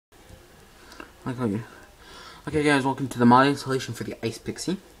Okay guys, welcome to the mod installation for the Ice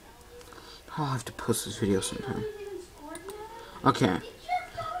Pixie. I'll have to post this video sometime. Okay,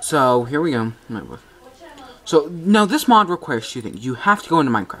 so here we go. So now this mod requires two things. You have to go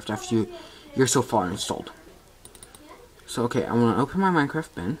into Minecraft after you're so far installed. So okay, I want to open my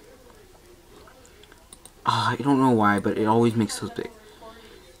Minecraft bin. I don't know why, but it always makes those big.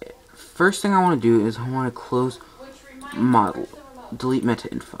 First thing I want to do is I want to close model, delete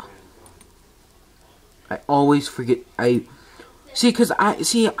meta info. I always forget. I've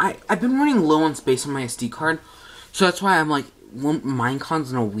been running low on space on my SD card, so that's why I'm like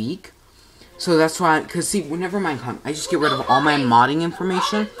Minecons in a week. So that's why, because see, whenever Minecon, I just get rid of all my modding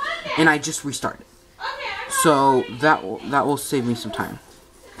information and I just restart it. So that will save me some time.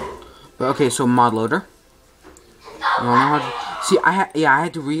 But okay, so mod loader. See, I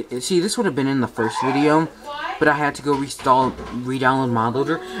had to see, this would have been in the first video, but I had to go re-download mod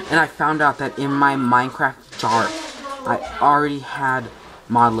loader, and I found out that in my Minecraft jar, I already had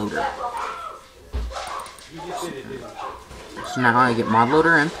mod loader. So now I get mod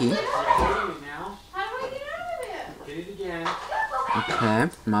loader MP. Okay,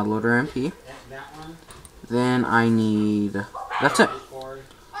 mod loader MP. Then I need, that's it.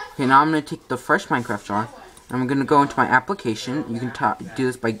 Okay, now I'm going to take the fresh Minecraft jar. I'm going to go into my application. You can do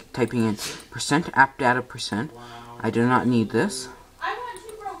this by typing in %appdata%. I do not need this.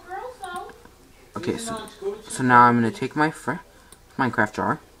 Okay, so now I'm going to take my Minecraft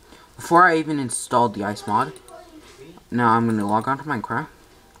jar. Before I even installed the ice mod, now I'm going to log on to Minecraft.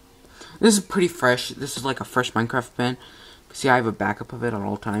 This is pretty fresh. This is like a fresh Minecraft bin. See, I have a backup of it at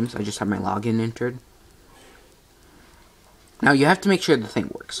all times. I just have my login entered. Now you have to make sure the thing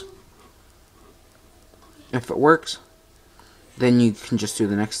works. If it works, then you can just do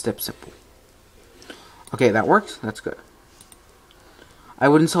the next step simple. Okay, that works. That's good. I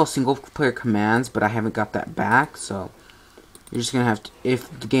would install single player commands, but I haven't got that back, so you're just gonna have to,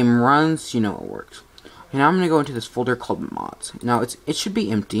 if the game runs, you know it works. Okay, now I'm gonna go into this folder called mods. Now it should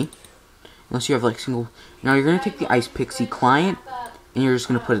be empty, unless you have like single. Now you're gonna take the Ice Pixie client, and you're just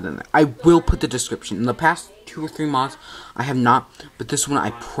gonna put it in there. I will put the description. In the past 2 or 3 mods, I have not, but this one I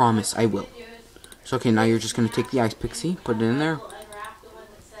promise I will. So okay, now you're just gonna take the Ice Pixie, put it in there,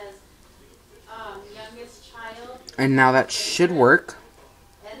 and now that should work.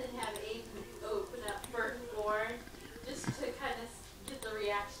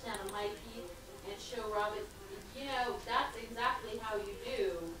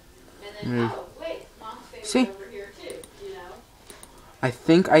 See? I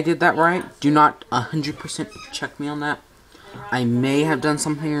think I did that right. Do not 100% check me on that. I may have done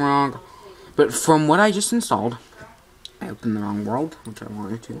something wrong. But from what I just installed, I opened the wrong world, which I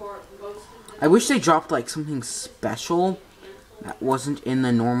wanted to. I wish they dropped like something special that wasn't in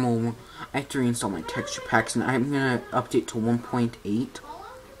the normal one. I have to reinstall my texture packs, and I'm going to update to 1.8.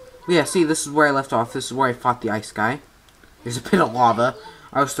 Yeah, see, this is where I left off. This is where I fought the ice guy. There's a bit of lava.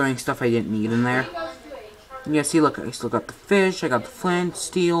 I was throwing stuff I didn't need in there. Yeah, see, look, I still got the fish, I got the flint,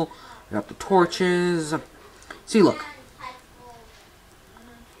 steel, I got the torches. See, look.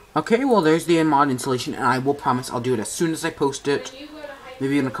 Okay, well, there's the mod installation, and I will promise I'll do it as soon as I post it.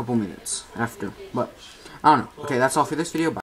 Maybe in a couple minutes after. But, I don't know. Okay, that's all for this video. Bye.